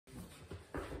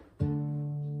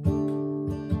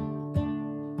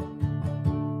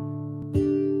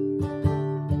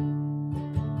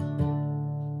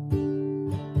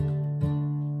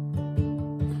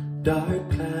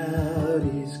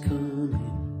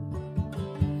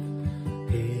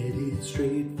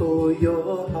know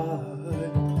your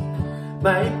heart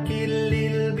might get a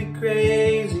little bit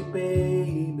crazy,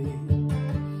 baby,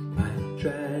 might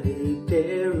try to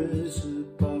tear us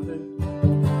apart.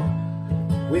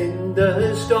 When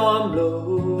the storm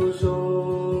blows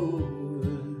over,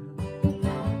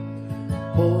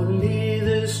 only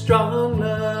the strong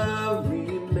love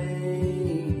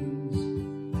remains.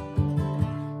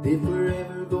 If we're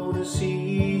ever gonna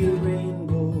see a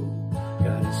rainbow,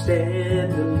 gotta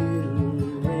stand a little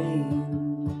rain.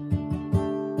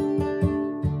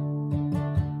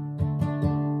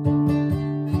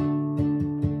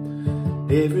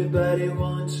 Everybody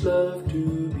wants love to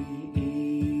be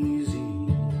easy,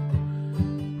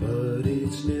 but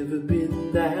it's never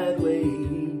been that way.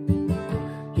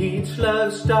 Each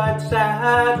love starts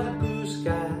out with blue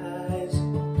skies.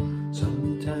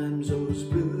 Sometimes those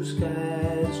blue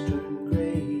skies turn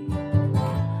gray.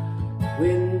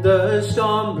 When the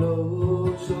storm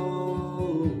blows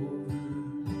over,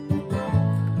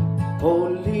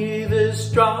 only the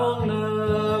strong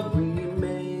love remains.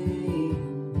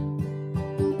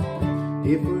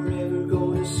 If we're ever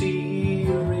gonna see a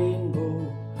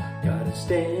rainbow, gotta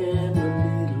stand a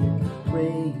little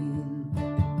rain.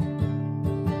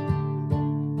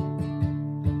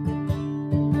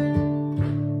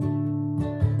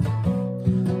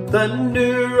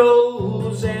 Thunder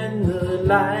rolls and the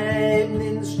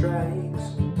lightning strikes.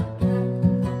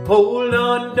 Hold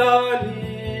on,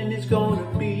 darling, it's gonna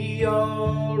be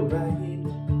alright.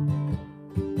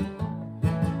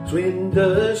 When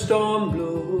the storm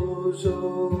blows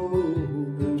over,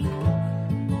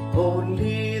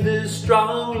 only the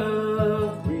strong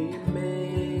love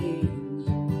remains.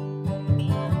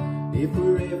 If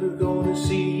we're ever gonna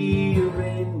see a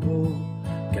rainbow,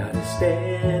 gotta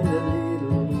stand a little